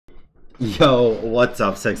Yo, what's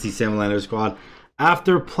up, sexy Samlander squad?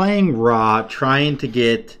 After playing Raw, trying to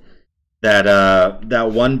get that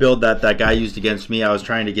that one build that guy used against me, I was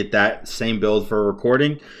trying to get that same build for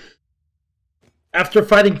recording. After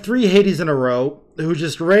fighting 3 Hades in a row, who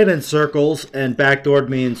just ran in circles and backdoored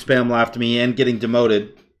me and spam laughed me and getting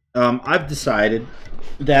demoted, I've decided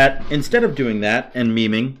that instead of doing that and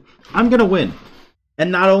memeing, I'm gonna win.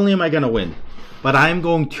 And not only am I gonna win, but I'm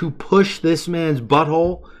going to push this man's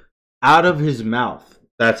butthole out of his mouth.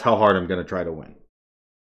 That's how hard I'm going to try to win.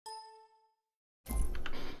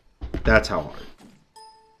 That's how hard.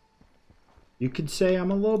 You could say I'm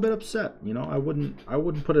a little bit upset. You know, I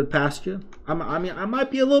wouldn't put it past you. I mean, I might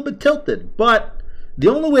be a little bit tilted, but the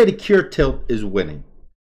only way to cure tilt is winning.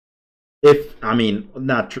 That's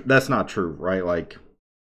not true, right? Like,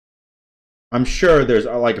 I'm sure there's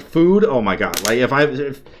like food. Oh my god! Like if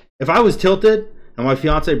I was tilted and my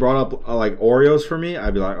fiance brought up like Oreos for me,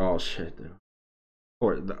 I'd be like, oh shit,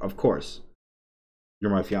 dude. Of course,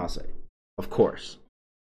 you're my fiance. Of course,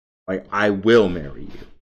 like I will marry you.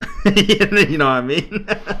 You know what I mean?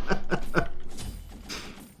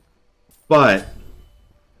 But,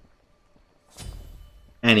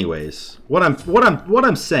 anyways, what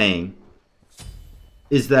I'm saying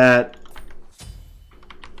is that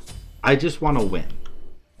I just want to win.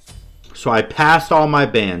 So I passed all my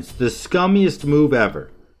bans. The scummiest move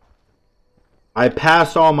ever. I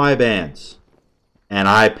passed all my bans. And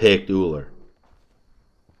I picked ULLR.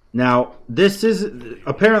 Now, this is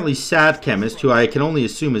apparently Sad Chemist, who I can only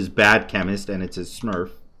assume is Bad Chemist, and it's a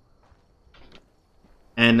Smurf.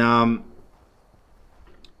 And, I'm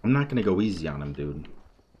not going to go easy on him, dude.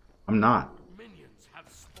 I'm not.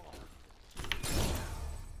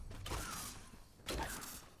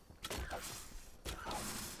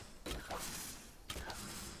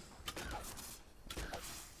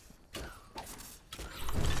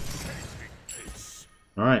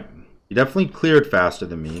 Alright, he definitely cleared faster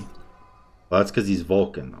than me. Well, that's because he's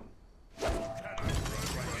Vulcan, though.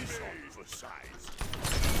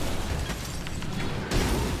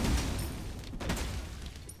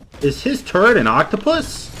 Is his turret an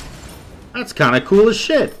octopus? That's kind of cool as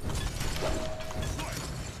shit.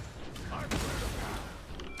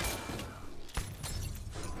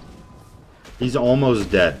 He's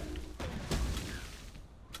almost dead.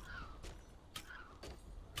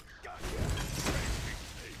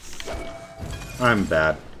 I'm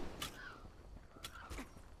bad.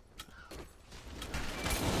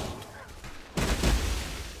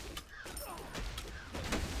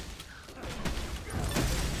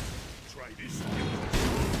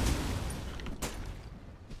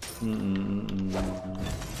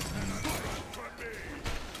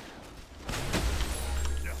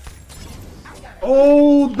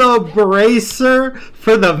 Oh, the bracer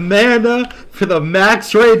for the mana, for the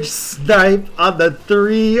max range snipe on the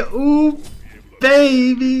 3. Ooh,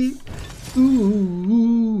 baby.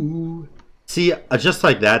 Ooh. See, just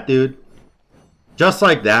like that, dude. Just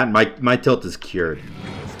like that, my tilt is cured.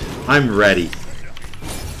 I'm ready.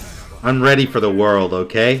 I'm ready for the world,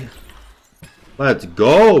 okay? Let's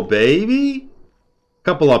go, baby.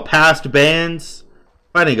 Couple of past bans.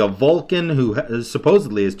 Fighting a Vulcan who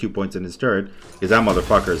supposedly has 2 points in his turret, because that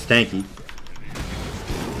motherfucker is tanky.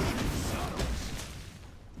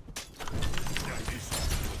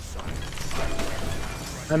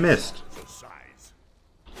 I missed.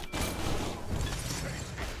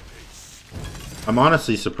 I'm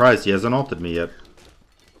honestly surprised he hasn't ulted me yet.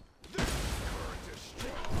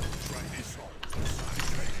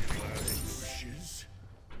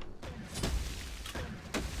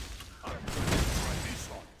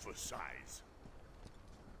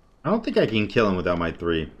 I don't think I can kill him without my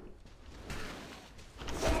 3.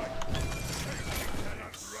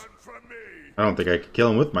 I don't think I could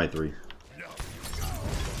kill him with my 3.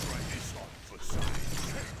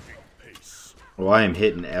 Well, I am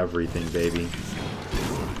hitting everything, baby.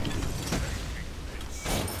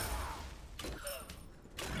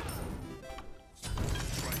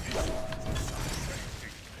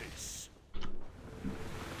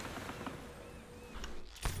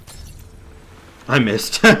 I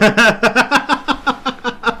missed.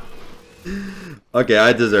 Okay,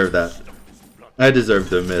 I deserve that. I deserve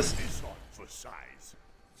to miss.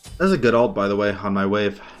 That's a good ult, by the way, on my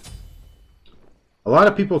wave. A lot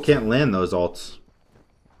of people can't land those ults.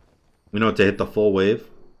 You know, to hit the full wave.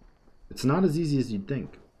 It's not as easy as you'd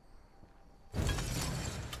think.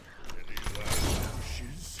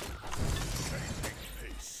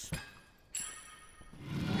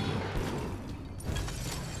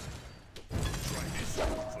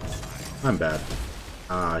 I'm bad.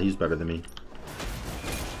 He's better than me.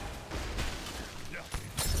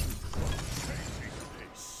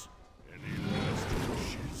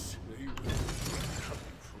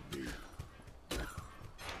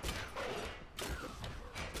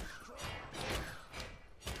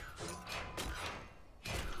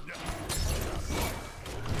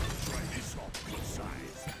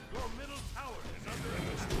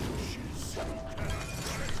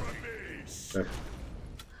 Okay.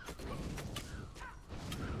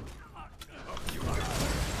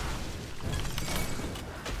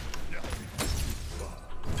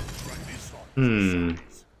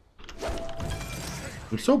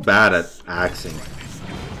 I'm so bad at axing.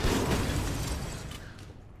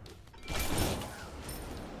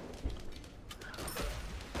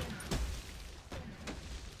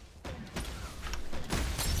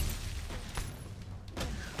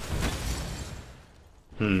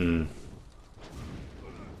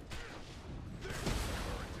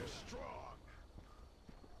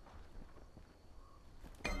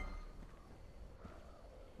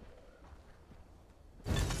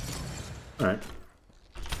 All right.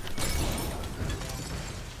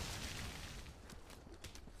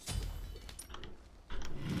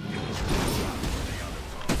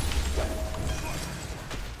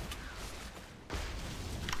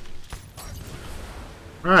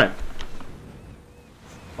 All right.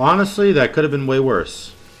 Honestly, that could have been way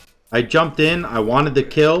worse. I jumped in. I wanted to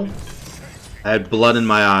kill. I had blood in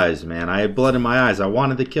my eyes, man. I had blood in my eyes. I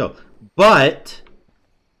wanted to kill. But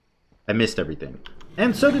I missed everything.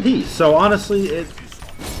 And so did he. So honestly,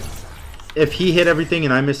 if he hit everything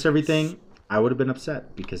and I missed everything, I would have been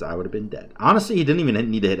upset because I would have been dead. Honestly, he didn't even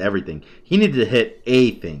need to hit everything. He needed to hit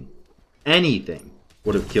a thing. Anything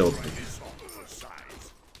would have killed me.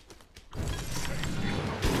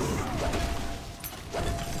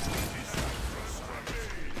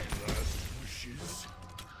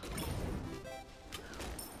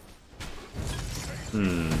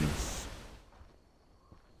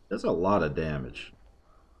 That's a lot of damage.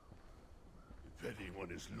 If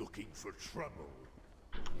anyone is looking for trouble.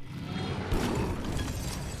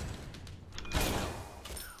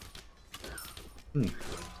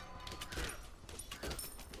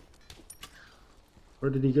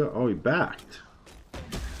 Where did he go? Oh, he backed.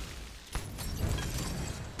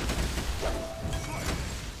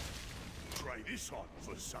 Try this on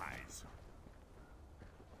for size.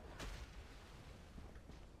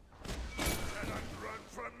 Cannot run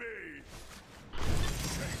from me.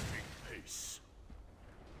 Changing pace.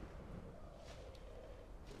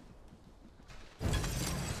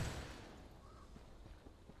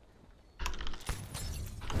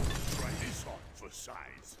 Try this on for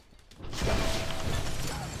size.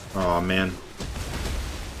 Oh man.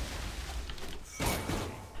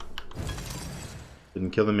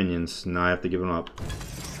 Didn't kill the minions. Now I have to give them up.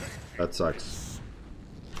 That sucks.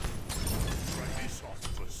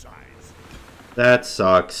 That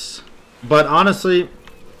sucks. But honestly,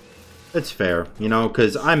 it's fair, you know,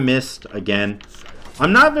 because I missed again.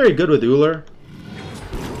 I'm not very good with ULLR.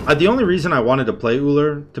 The only reason I wanted to play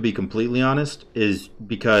ULLR, to be completely honest, is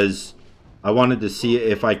because I wanted to see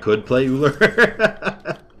if I could play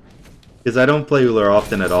ULLR. Because I don't play ULLR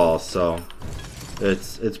often at all, so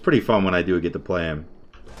it's pretty fun when I do get to play him.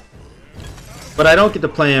 But I don't get to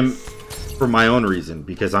play him for my own reason,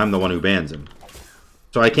 because I'm the one who bans him.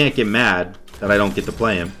 So I can't get mad that I don't get to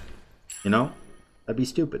play him. You know? That'd be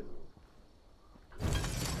stupid.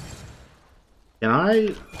 Can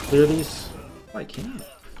I clear these? Oh, I can't.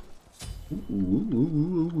 Ooh, ooh,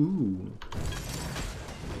 ooh, ooh, ooh.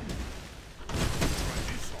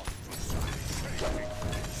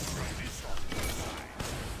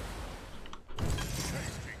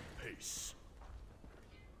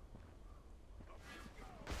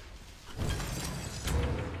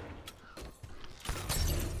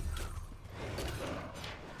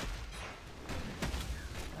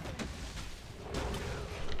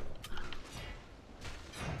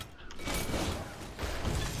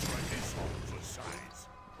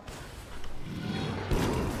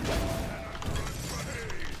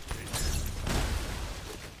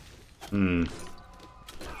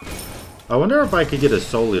 I wonder if I could get a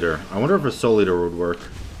Soul Eater. I wonder if a Soul Eater would work.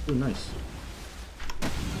 Ooh, nice.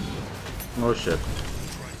 Oh shit.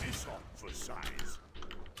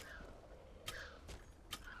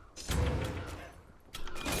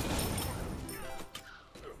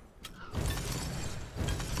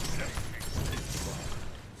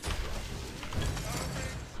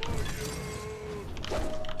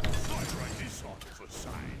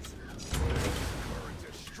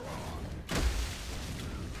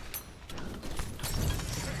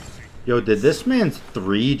 Yo, did this man's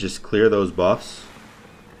 3 just clear those buffs?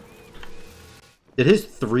 Did his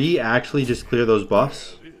 3 actually just clear those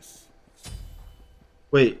buffs?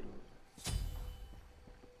 Wait.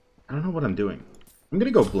 I don't know what I'm doing. I'm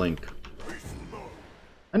gonna go Blink.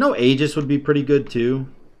 I know Aegis would be pretty good too.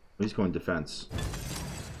 He's going defense.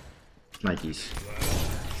 Nikes.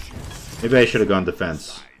 Maybe I should have gone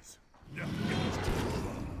defense.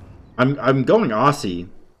 I'm going Aussie.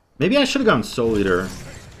 Maybe I should have gone Soul Eater.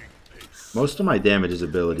 Most of my damage is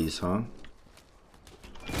abilities, huh?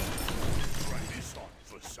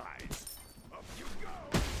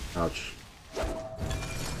 Ouch.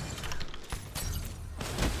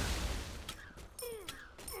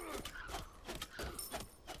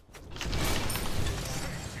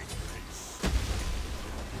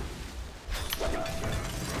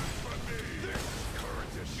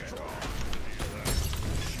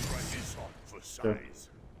 Sure.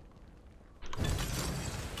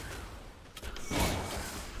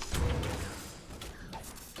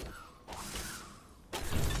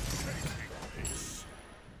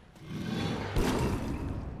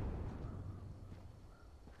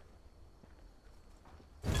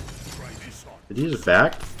 Did he just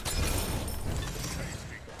back?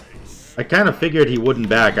 I kind of figured he wouldn't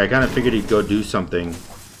back. I kind of figured he'd go do something.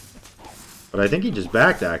 But I think he just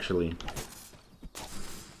backed, actually.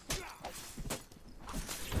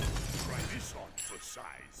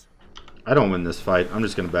 I don't win this fight. I'm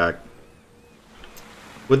just going to back.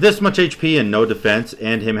 With this much HP and no defense,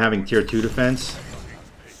 and him having tier 2 defense,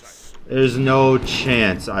 there's no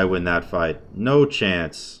chance I win that fight. No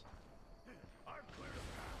chance.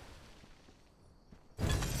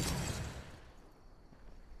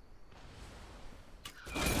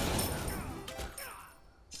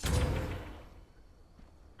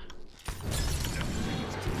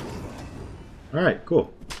 Alright,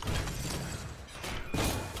 cool.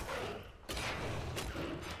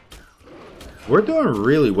 We're doing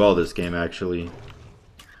really well this game, actually.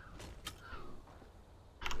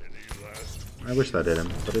 I wish that hit him,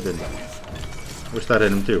 but it didn't. I wish that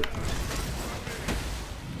hit him too.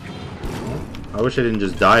 I wish I didn't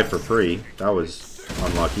just die for free. That was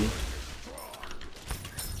unlucky.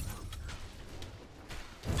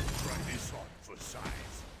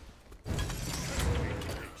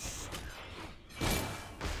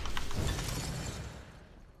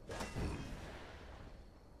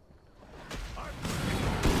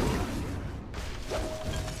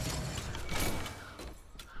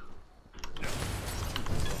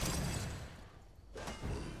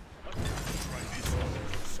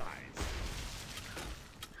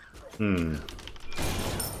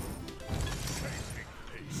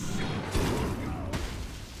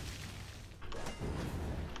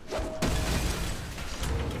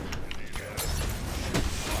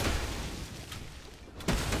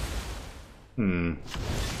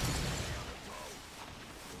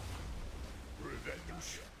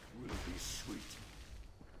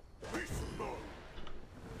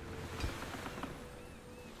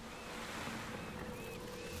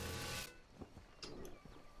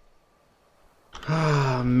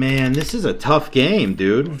 Ah, man, this is a tough game,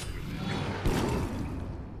 dude.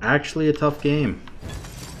 Actually a tough game.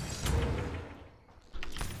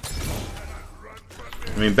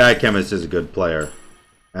 I mean, Bad Chemist is a good player.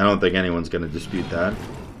 I don't think anyone's going to dispute that.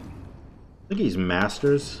 I think he's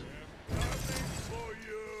Masters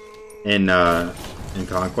in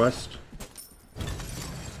Conquest.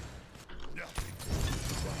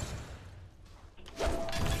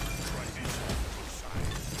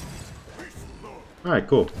 Alright,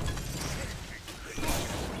 cool.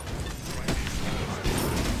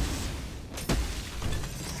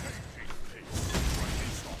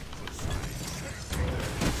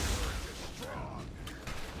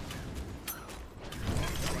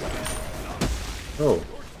 Oh.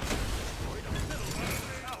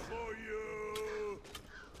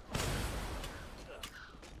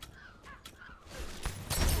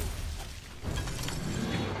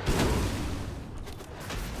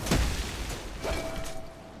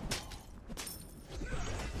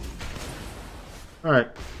 Alright.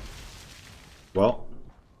 Well.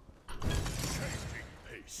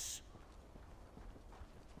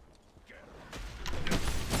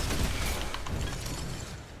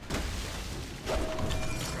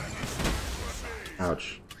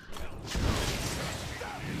 Ouch.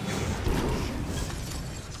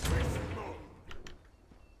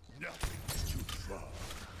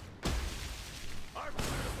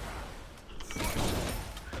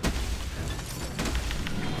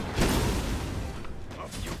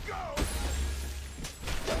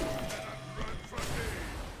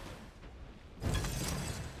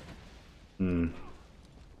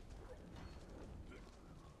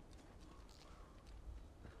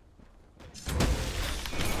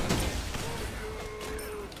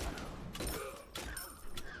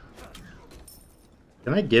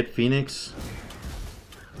 Can I get Phoenix?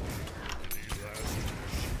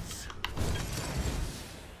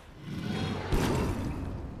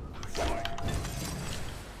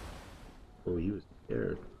 Oh, he was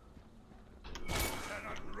scared.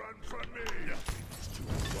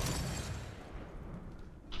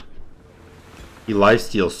 He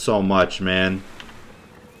lifesteals so much, man.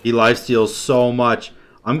 He lifesteals so much.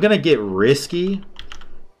 I'm gonna get risky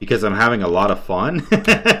because I'm having a lot of fun.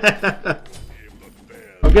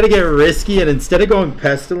 I'm gonna get risky, and instead of going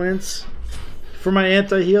Pestilence for my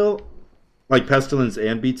anti-heal, like Pestilence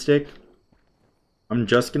and Beat Stick, I'm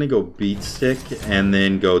just gonna go Beat Stick and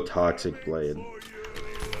then go Toxic Blade.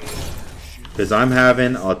 Because I'm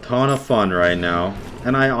having a ton of fun right now.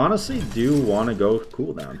 And I honestly do want to go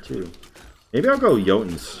cooldown too. Maybe I'll go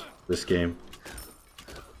Jotuns this game.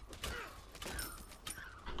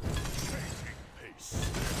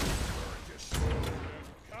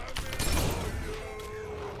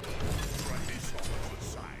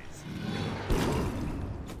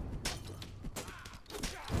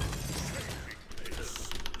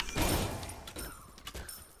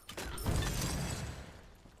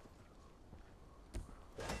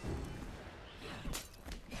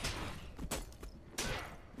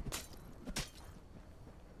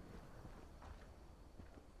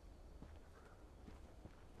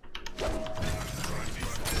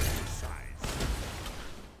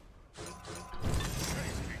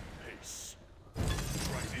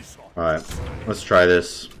 Alright, let's try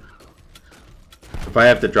this. If I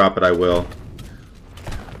have to drop it, I will.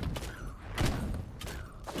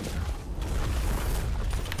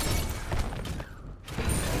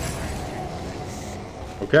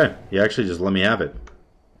 Okay, he actually just let me have it.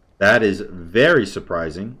 That is very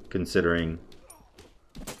surprising, considering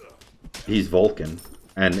he's Vulcan.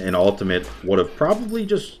 And an ultimate would have probably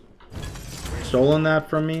just stolen that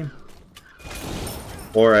from me.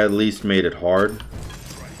 Or at least made it hard.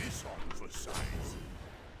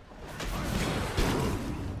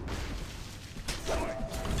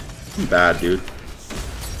 Bad, dude.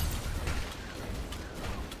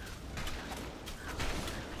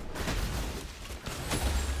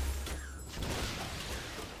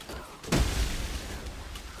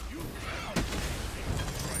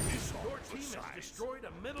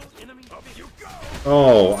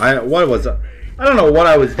 Oh, what was I don't know what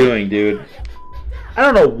I was doing, dude. I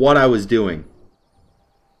don't know what I was doing.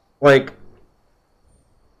 Like,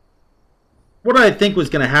 what did I think was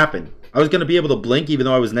gonna happen? I was gonna be able to blink even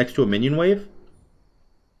though I was next to a minion wave?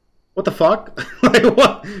 What the fuck? Like,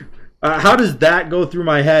 what? How does that go through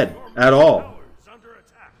my head at all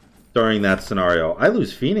during that scenario? I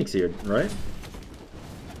lose Phoenix here, right?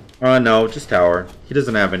 No, just tower. He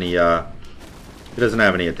doesn't have any. He doesn't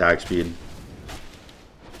have any attack speed.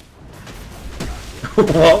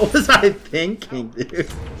 What was I thinking,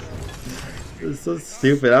 dude? It's so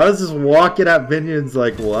stupid. I was just walking at minions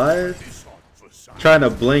like, what? Trying to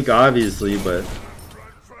blink, obviously, but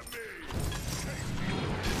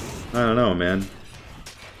I don't know, man.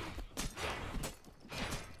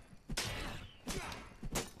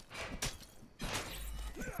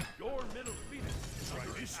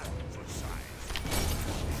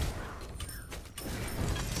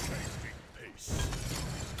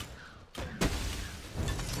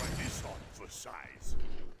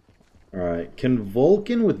 Alright, can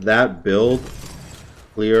Vulcan with that build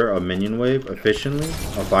clear a minion wave efficiently?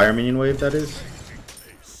 A fire minion wave, that is?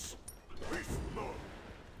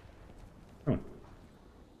 Oh.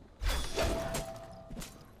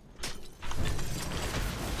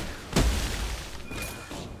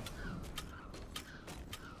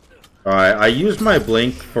 Alright, I used my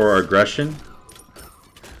blink for aggression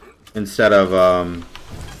instead of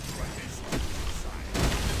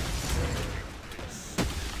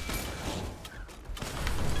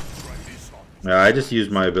yeah, I just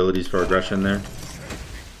used my abilities for aggression there.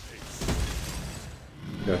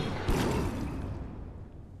 Okay.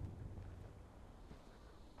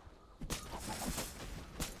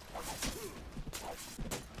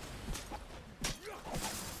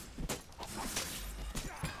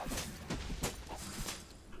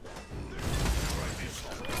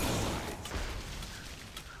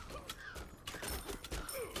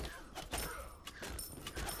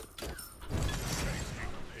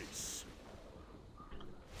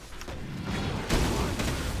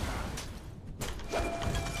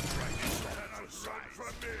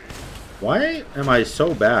 Why am I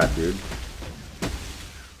so bad, dude?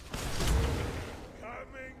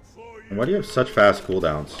 And why do you have such fast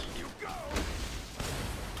cooldowns?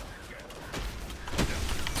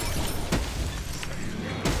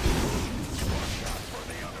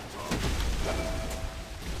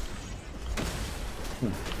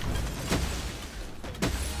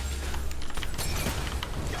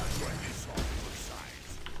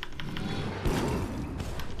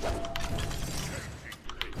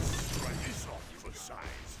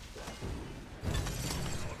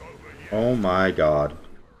 Oh my god.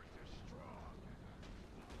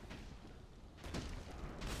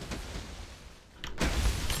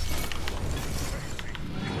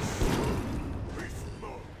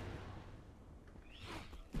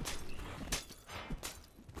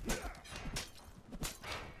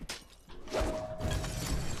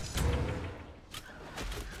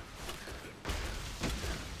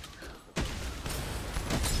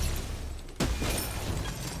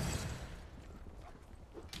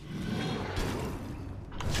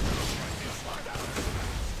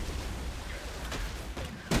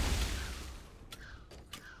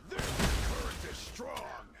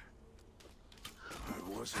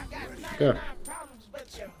 Okay.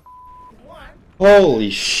 Holy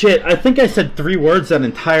shit. I think I said 3 words that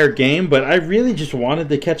entire game, but I really just wanted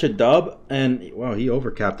to catch a dub. And, wow, he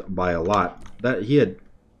overcapped by a lot. That he had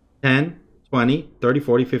 10, 20, 30,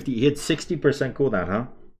 40, 50. He had 60% cooldown, huh?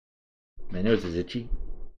 Man, it was itchy.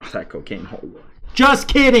 Oh, that cocaine hole. Just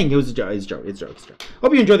kidding. It was a joke. It's a joke.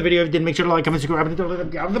 Hope you enjoyed the video. If you did, make sure to like, comment, subscribe, and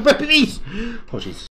please. Oh, jeez.